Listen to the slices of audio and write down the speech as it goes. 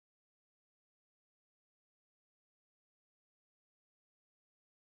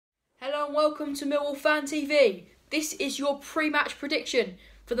Hello and welcome to Millwall Fan TV. This is your pre-match prediction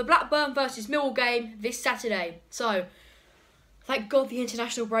for the Blackburn versus Millwall game this Saturday. So, thank God the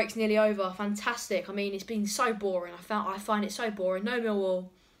international break's nearly over. Fantastic. I mean, it's been so boring. I find it so boring. No Millwall,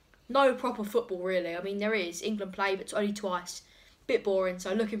 no proper football really. I mean, there is England play, but it's only twice. Bit boring.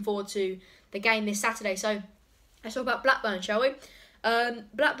 So, looking forward to the game this Saturday. So, let's talk about Blackburn, shall we?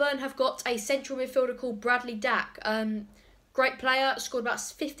 Blackburn have got a central midfielder called Bradley Dack. Great player, scored about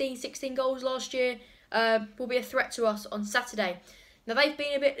 15, 16 goals last year. Will be a threat to us on Saturday. Now they've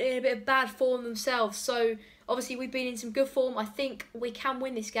been in a bit of bad form themselves, so obviously we've been in some good form. I think we can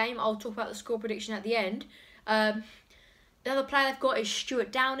win this game. I'll talk about the score prediction at the end. The other player they've got is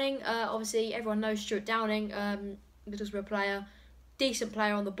Stuart Downing. Obviously everyone knows Stuart Downing, Middlesbrough player, decent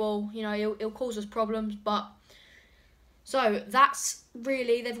player on the ball. You know, he'll cause us problems, but so that's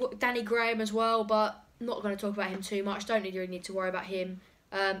really, they've got Danny Graham as well, but not going to talk about him too much. Don't really need to worry about him.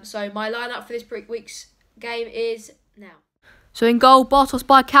 So my lineup for this week's game is now. So in goal, Bartosz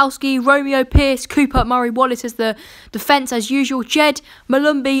Bajkowski, Romeo Pearce, Cooper, Murray Wallace as the defence as usual. Jed,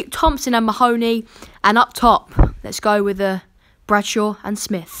 Malumbi, Thompson and Mahoney. And up top, let's go with Bradshaw and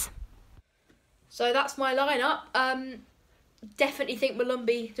Smith. So that's my lineup. Definitely think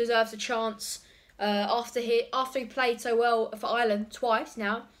Malumbi deserves a chance after he played so well for Ireland twice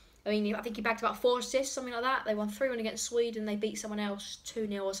now. I mean, I think he bagged about 4 assists, something like that. They won 3-1 against Sweden. They beat someone else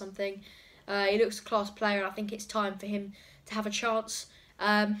 2-0 or something. He looks a class player, and I think it's time for him to have a chance.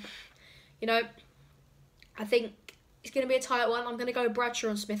 You know, I think it's going to be a tight one. I'm going to go Bradshaw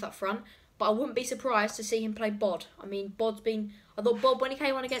and Smith up front, but I wouldn't be surprised to see him play Bod. I mean, I thought Bod, when he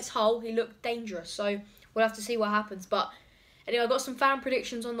came on against Hull, he looked dangerous. So we'll have to see what happens. But anyway, I've got some fan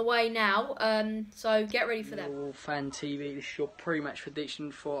predictions on the way now, so get ready for them. Millwall Fan TV, this is your pre-match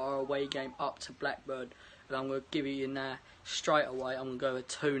prediction for our away game up to Blackburn. And I'm going to give you now, straight away, I'm going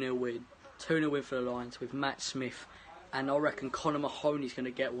to go a 2-0 win. 2-0 win for the Lions with Matt Smith. And I reckon Conor Mahoney's going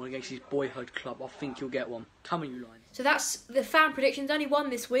to get one against his boyhood club. I think he'll get one. Come on, you Lions. So that's the fan predictions. Only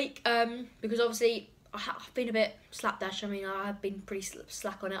one this week, because obviously I've been a bit slapdash. I mean, I've been pretty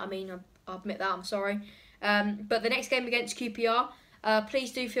slack on it. I mean, I admit that, I'm sorry. But the next game against QPR,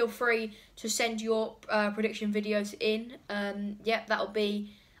 please do feel free to send your prediction videos in. Yep, that'll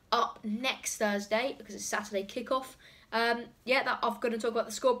be up next Thursday because it's Saturday kickoff. I'm going to talk about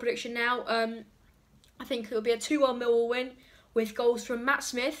the score prediction now. I think it'll be a 2-1 Millwall win with goals from Matt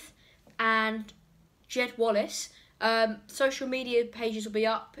Smith and Jed Wallace. Social media pages will be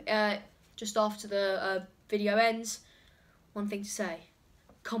up just after the video ends. One thing to say,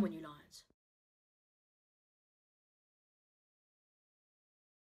 come on you Lions.